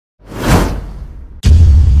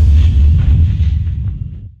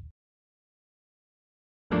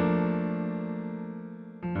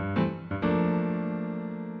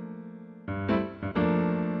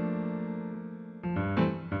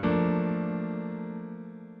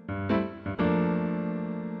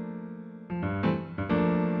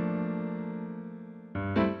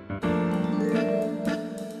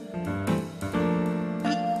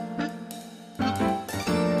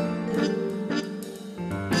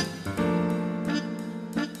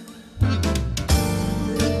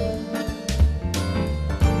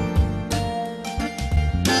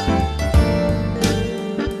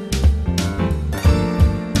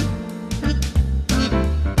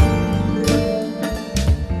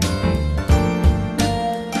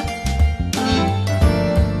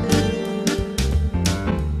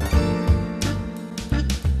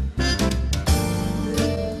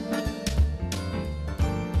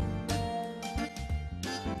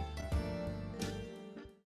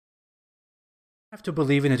Have to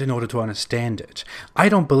believe in it in order to understand it. I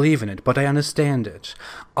don't believe in it, but I understand it.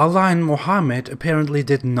 Allah and Muhammad apparently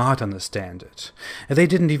did not understand it. And they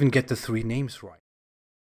didn't even get the three names right.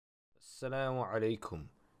 Assalamu alaikum.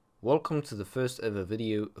 Welcome to the first ever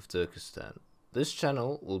video of Durkastan. This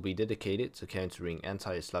channel will be dedicated to countering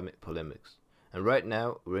anti-Islamic polemics. And right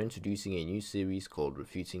now we're introducing a new series called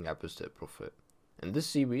Refuting Apostate Prophet. In this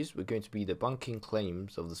series we're going to be debunking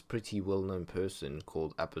claims of this pretty well-known person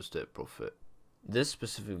called Apostate Prophet. This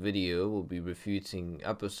specific video will be refuting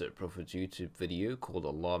Apostate Prophet's YouTube video called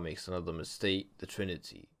Allah Makes Another Mistake, the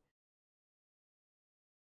Trinity.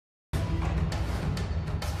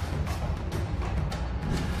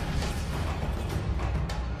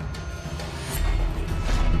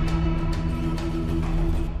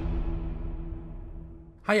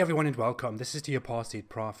 Hi everyone and welcome, this is the Apostate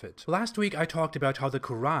Prophet. Last week I talked about how the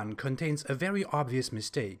Quran contains a very obvious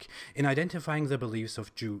mistake in identifying the beliefs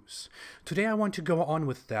of Jews. Today I want to go on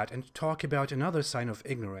with that and talk about another sign of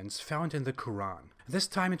ignorance found in the Quran. This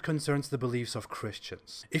time it concerns the beliefs of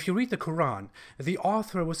Christians. If you read the Quran, the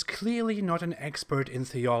author was clearly not an expert in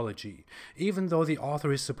theology, even though the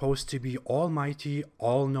author is supposed to be almighty,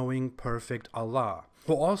 all-knowing, perfect Allah,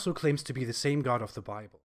 who also claims to be the same God of the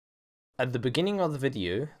Bible. At the beginning of the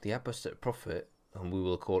video, the Apostate Prophet, whom we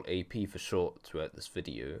will call AP for short throughout this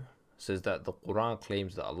video, says that the Quran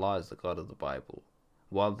claims that Allah is the God of the Bible.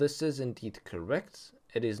 While this is indeed correct,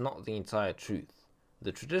 it is not the entire truth.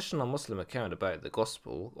 The traditional Muslim account about the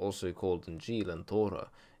Gospel, also called Injil and Torah,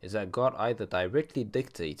 is that God either directly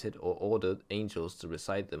dictated or ordered angels to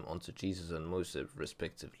recite them onto Jesus and Moses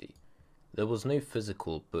respectively. There was no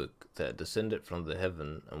physical book that descended from the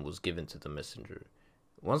heaven and was given to the messenger.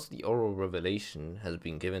 Once the oral revelation has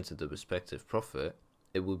been given to the respective prophet,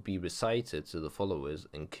 it would be recited to the followers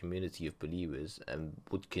and community of believers and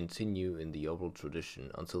would continue in the oral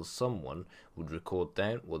tradition until someone would record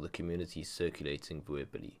down what the community is circulating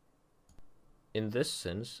verbally. In this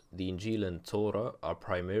sense, the Injil and Torah are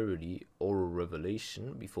primarily oral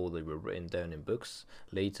revelation before they were written down in books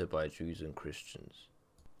later by Jews and Christians.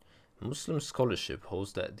 Muslim scholarship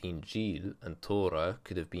holds that the Injil and Torah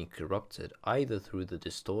could have been corrupted either through the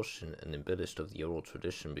distortion and embellished of the oral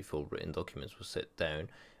tradition before written documents were set down,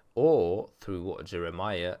 or through what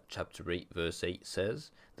Jeremiah chapter 8 verse 8 says,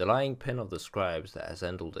 the lying pen of the scribes that has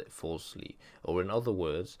handled it falsely, or in other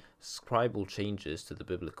words, scribal changes to the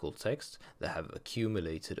biblical text that have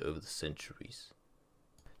accumulated over the centuries.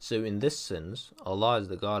 So in this sense, Allah is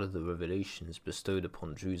the God of the revelations bestowed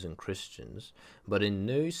upon Jews and Christians, but in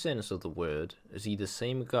no sense of the word is he the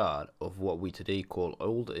same God of what we today call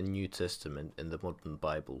Old and New Testament in the modern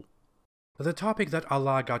Bible. The topic that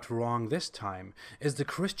Allah got wrong this time is the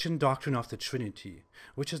Christian doctrine of the Trinity,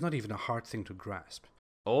 which is not even a hard thing to grasp.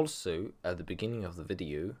 Also, at the beginning of the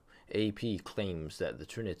video, AP claims that the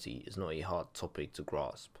Trinity is not a hard topic to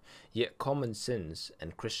grasp, yet common sense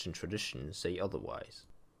and Christian tradition say otherwise.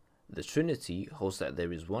 The Trinity holds that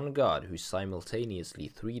there is one God who is simultaneously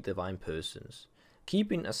three divine persons.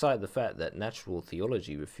 Keeping aside the fact that natural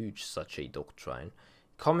theology refutes such a doctrine,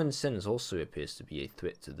 common sense also appears to be a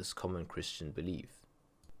threat to this common Christian belief.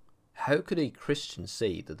 How could a Christian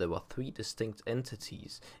say that there are three distinct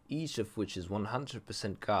entities, each of which is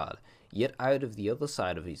 100% God, yet out of the other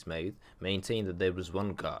side of his mouth maintain that there is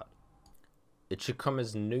one God? It should come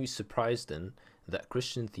as no surprise then that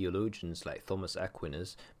Christian theologians like Thomas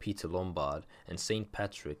Aquinas, Peter Lombard, and Saint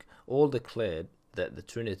Patrick all declared that the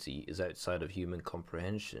Trinity is outside of human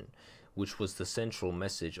comprehension, which was the central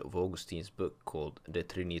message of Augustine's book called De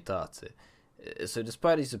Trinitate. So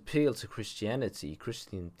despite his appeal to Christianity,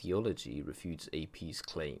 Christian theology refutes AP's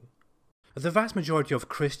claim. The vast majority of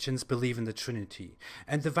Christians believe in the Trinity,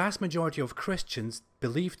 and the vast majority of Christians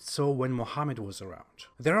believed so when Muhammad was around.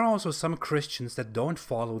 There are also some Christians that don't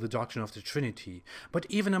follow the doctrine of the Trinity, but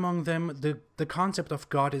even among them, the concept of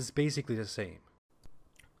God is basically the same.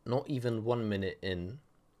 Not even 1 minute in,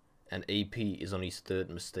 and AP is on his third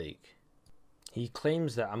mistake. He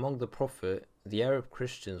claims that among the Prophet, the Arab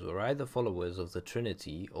Christians were either followers of the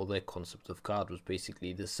Trinity or their concept of God was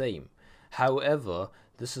basically the same. However,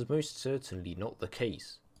 this is most certainly not the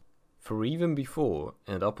case. For even before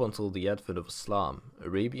and up until the advent of Islam,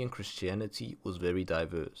 Arabian Christianity was very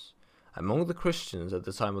diverse. Among the Christians at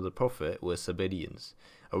the time of the Prophet were Sabellians,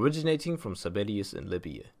 originating from Sabellius in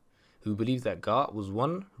Libya, who believed that God was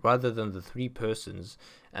one rather than the three persons,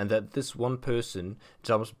 and that this one person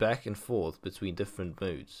jumps back and forth between different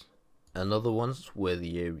modes. Another ones were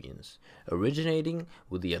the Arians, originating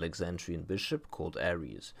with the Alexandrian bishop called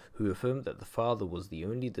Arius, who affirmed that the Father was the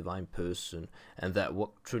only divine person and that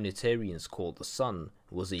what Trinitarians called the Son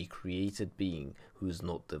was a created being who is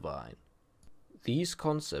not divine. These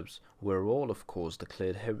concepts were all of course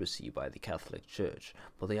declared heresy by the Catholic Church,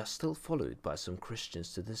 but they are still followed by some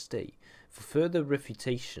Christians to this day. For further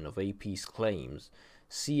refutation of AP's claims,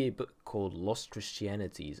 see a book called Lost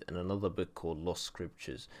Christianities and another book called Lost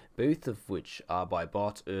Scriptures, both of which are by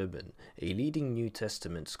Bart Ehrman, a leading New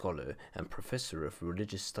Testament scholar and professor of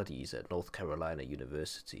religious studies at North Carolina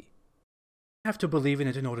University. Have to believe in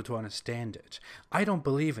it in order to understand it. I don't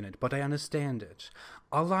believe in it, but I understand it.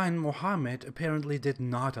 Allah and Muhammad apparently did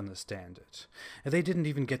not understand it. They didn't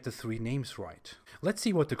even get the 3 names right. Let's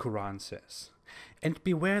see what the Quran says. And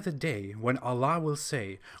beware the day when Allah will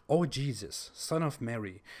say, O Jesus, son of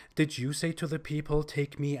Mary, did you say to the people,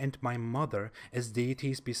 take me and my mother as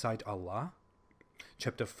deities beside Allah?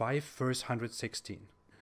 Chapter 5, verse 116.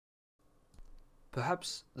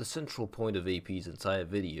 Perhaps the central point of AP's entire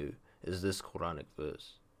video is this Quranic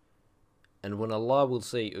verse. And when Allah will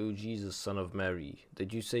say, O Jesus, son of Mary,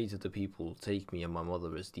 did you say to the people, take me and my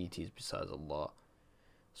mother as deities besides Allah?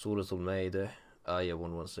 Surah Al-Ma'idah, Ayah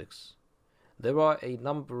 116. There are a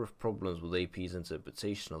number of problems with AP's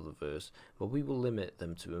interpretation of the verse, but we will limit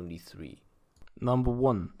them to only 3. Number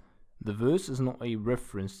 1. The verse is not a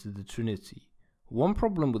reference to the Trinity. One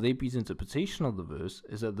problem with AP's interpretation of the verse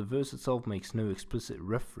is that the verse itself makes no explicit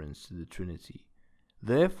reference to the Trinity.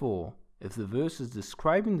 Therefore, if the verse is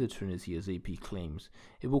describing the Trinity as AP claims,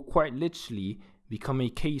 it will quite literally become a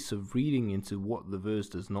case of reading into what the verse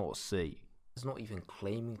does not say. It's not even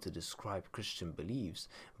claiming to describe Christian beliefs,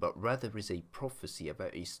 but rather is a prophecy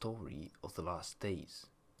about a story of the last days.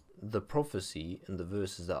 The prophecy in the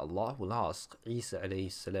verse is that Allah will ask Isa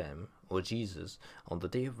alayhi salam, or Jesus, on the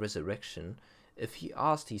day of resurrection, if he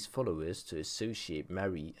asked his followers to associate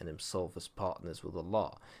Mary and himself as partners with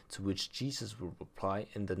Allah, to which Jesus will reply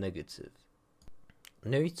in the negative.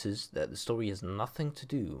 Notice that the story has nothing to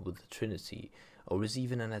do with the Trinity, or is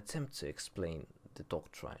even an attempt to explain the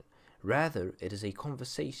doctrine. Rather, it is a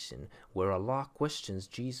conversation where Allah questions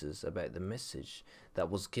Jesus about the message that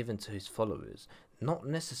was given to his followers, not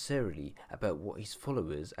necessarily about what his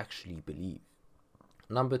followers actually believe.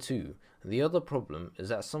 Number 2. The other problem is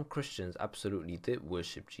that some Christians absolutely did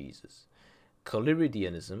worship Jesus.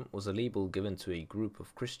 Collyridianism was a label given to a group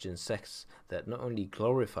of Christian sects that not only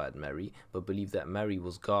glorified Mary, but believed that Mary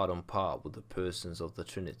was God on par with the persons of the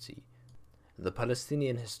Trinity. The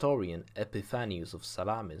Palestinian historian Epiphanius of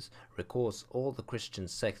Salamis records all the Christian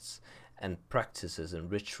sects and practices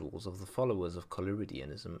and rituals of the followers of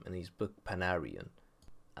Collyridianism in his book Panarion.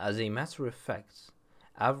 As a matter of fact,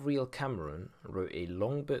 Avril Cameron wrote a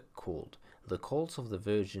long book called The Cult of the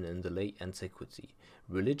Virgin in the Late Antiquity,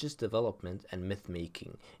 Religious Development and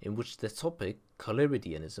Myth-Making, in which the topic,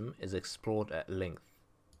 Collyridianism, is explored at length.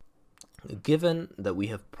 Given that we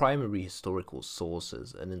have primary historical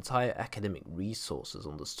sources and entire academic resources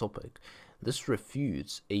on this topic, this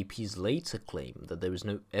refutes AP's later claim that there is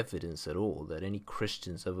no evidence at all that any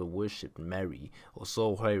Christians ever worshipped Mary or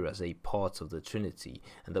saw her as a part of the Trinity,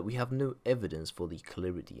 and that we have no evidence for the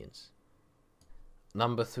Collyridians.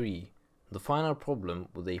 Number 3. The final problem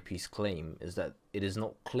with AP's claim is that it is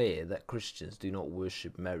not clear that Christians do not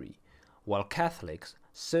worship Mary, while Catholics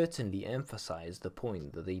certainly emphasize the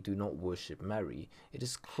point that they do not worship Mary. It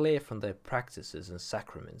is clear from their practices and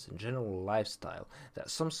sacraments and general lifestyle that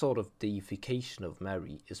some sort of deification of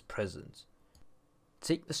Mary is present.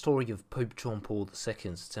 Take the story of Pope John Paul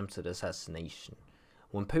II's attempted assassination.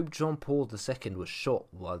 When Pope John Paul II was shot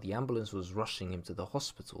while the ambulance was rushing him to the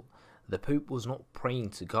hospital, the Pope was not praying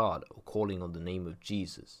to God or calling on the name of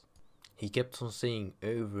Jesus. He kept on saying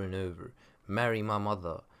over and over, "Mary, my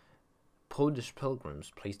mother." Polish pilgrims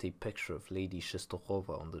placed a picture of Lady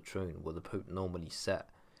Częstochowa on the throne where the Pope normally sat.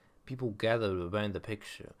 People gathered around the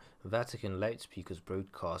picture. Vatican loudspeakers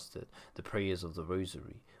broadcasted the prayers of the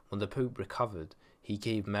Rosary. When the Pope recovered, he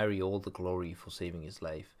gave Mary all the glory for saving his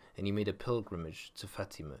life, and he made a pilgrimage to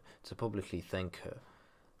Fatima to publicly thank her.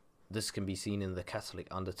 This can be seen in The Catholic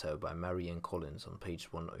Undertow by Marianne Collins on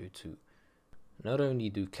page 102. Not only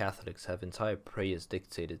do Catholics have entire prayers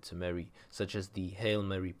dictated to Mary, such as the Hail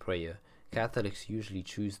Mary prayer, Catholics usually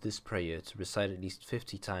choose this prayer to recite at least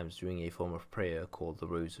 50 times during a form of prayer called the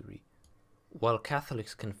Rosary. While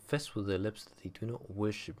Catholics confess with their lips that they do not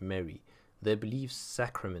worship Mary, their beliefs,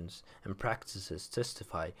 sacraments, and practices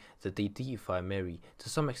testify that they deify Mary to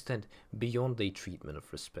some extent beyond a treatment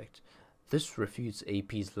of respect. This refutes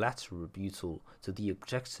AP's latter rebuttal to the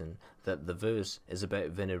objection that the verse is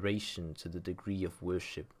about veneration to the degree of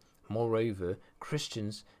worship. Moreover,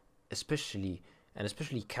 Christians, especially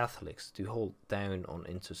Catholics, do hold down on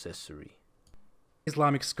intercessory.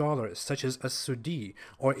 Islamic scholars such as As-Suddi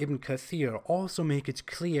or Ibn Kathir also make it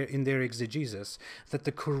clear in their exegesis that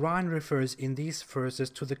the Quran refers in these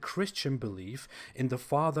verses to the Christian belief in the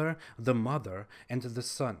Father, the Mother, and the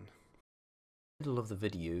Son. Middle of the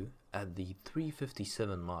video, at the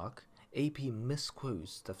 357 mark, AP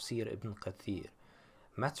misquotes Tafsir Ibn Kathir.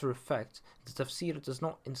 Matter of fact, the tafsir does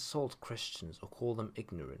not insult Christians or call them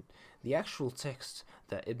ignorant. The actual text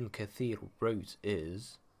that Ibn Kathir wrote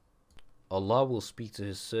is, Allah will speak to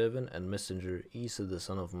his servant and messenger Isa the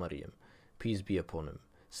son of Maryam, peace be upon him,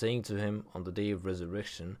 saying to him on the day of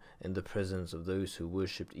resurrection in the presence of those who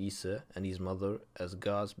worshipped Isa and his mother as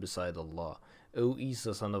gods beside Allah, O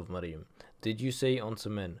Isa son of Maryam, did you say unto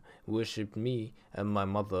men, worship me and my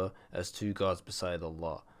mother as two gods beside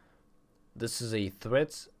Allah? This is a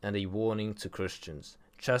threat and a warning to Christians,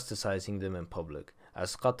 chastising them in public,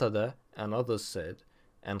 as Qatada and others said,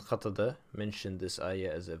 and Qatada mentioned this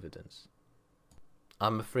ayah as evidence.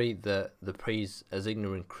 I'm afraid that the praise as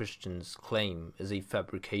ignorant Christians claim is a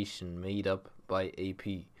fabrication made up by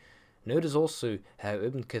AP. Notice also how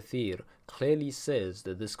Ibn Kathir clearly says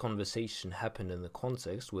that this conversation happened in the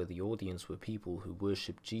context where the audience were people who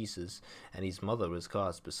worshipped Jesus and his mother as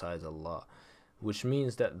gods besides Allah, which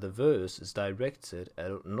means that the verse is directed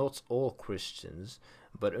at not all Christians,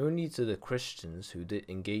 but only to the Christians who did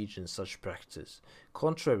engage in such practice,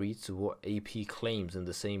 contrary to what AP claims in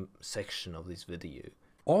the same section of this video.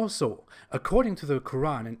 Also, according to the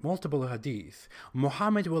Quran and multiple hadith,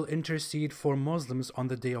 Muhammad will intercede for Muslims on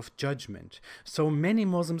the Day of Judgment, so many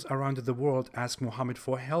Muslims around the world ask Muhammad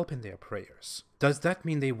for help in their prayers. Does that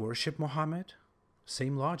mean they worship Muhammad?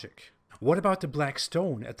 Same logic. What about the black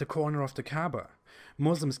stone at the corner of the Kaaba?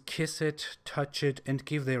 Muslims kiss it, touch it, and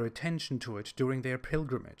give their attention to it during their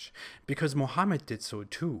pilgrimage, because Muhammad did so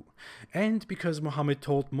too, and because Muhammad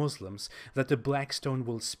told Muslims that the black stone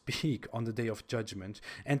will speak on the Day of Judgment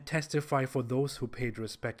and testify for those who paid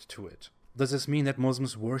respect to it. Does this mean that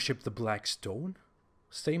Muslims worship the black stone?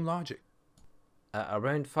 Same logic. At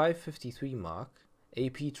around 553 mark,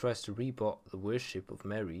 AP tries to rebut the worship of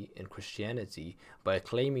Mary in Christianity by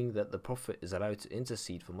claiming that the Prophet is allowed to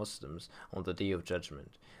intercede for Muslims on the Day of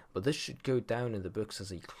Judgment, but this should go down in the books as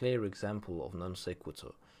a clear example of non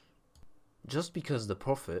sequitur. Just because the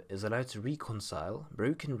Prophet is allowed to reconcile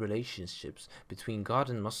broken relationships between God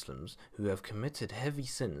and Muslims who have committed heavy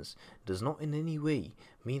sins does not in any way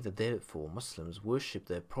mean that therefore Muslims worship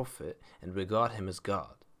their Prophet and regard him as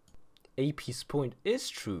God. AP's point is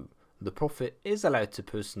true. The Prophet is allowed to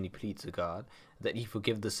personally plead to God that he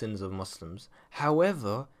forgive the sins of Muslims.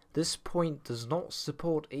 However, this point does not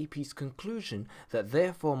support AP's conclusion that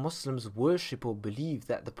therefore Muslims worship or believe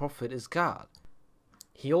that the Prophet is God.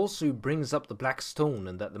 He also brings up the black stone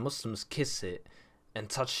and that the Muslims kiss it and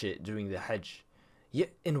touch it during the Hajj.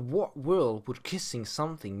 Yet in what world would kissing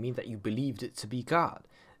something mean that you believed it to be God?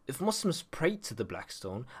 If Muslims prayed to the black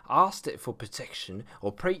stone, asked it for protection,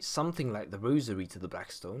 or prayed something like the rosary to the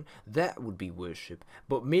black stone, that would be worship.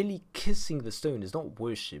 But merely kissing the stone is not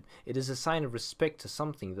worship. It is a sign of respect to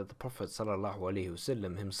something that the Prophet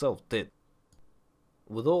ﷺ himself did.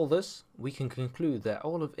 With all this, we can conclude that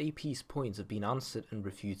all of AP's points have been answered and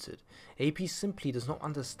refuted. AP simply does not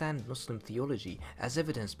understand Muslim theology, as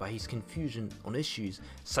evidenced by his confusion on issues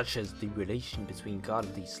such as the relation between God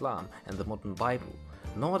of Islam and the modern Bible.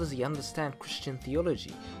 Nor does he understand Christian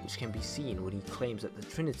theology, which can be seen when he claims that the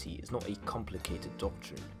Trinity is not a complicated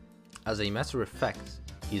doctrine. As a matter of fact,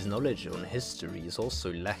 his knowledge on history is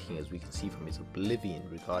also lacking, as we can see from his oblivion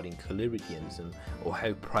regarding Caliridianism or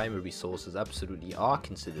how primary sources absolutely are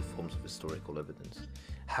considered forms of historical evidence.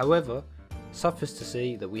 However, suffice to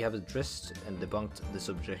say that we have addressed and debunked this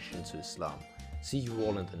objection to Islam. See you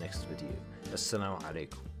all in the next video. Assalamu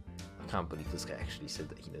alaikum. I can't believe this guy actually said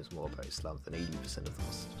that he knows more about Islam than 80% of the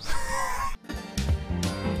Muslims.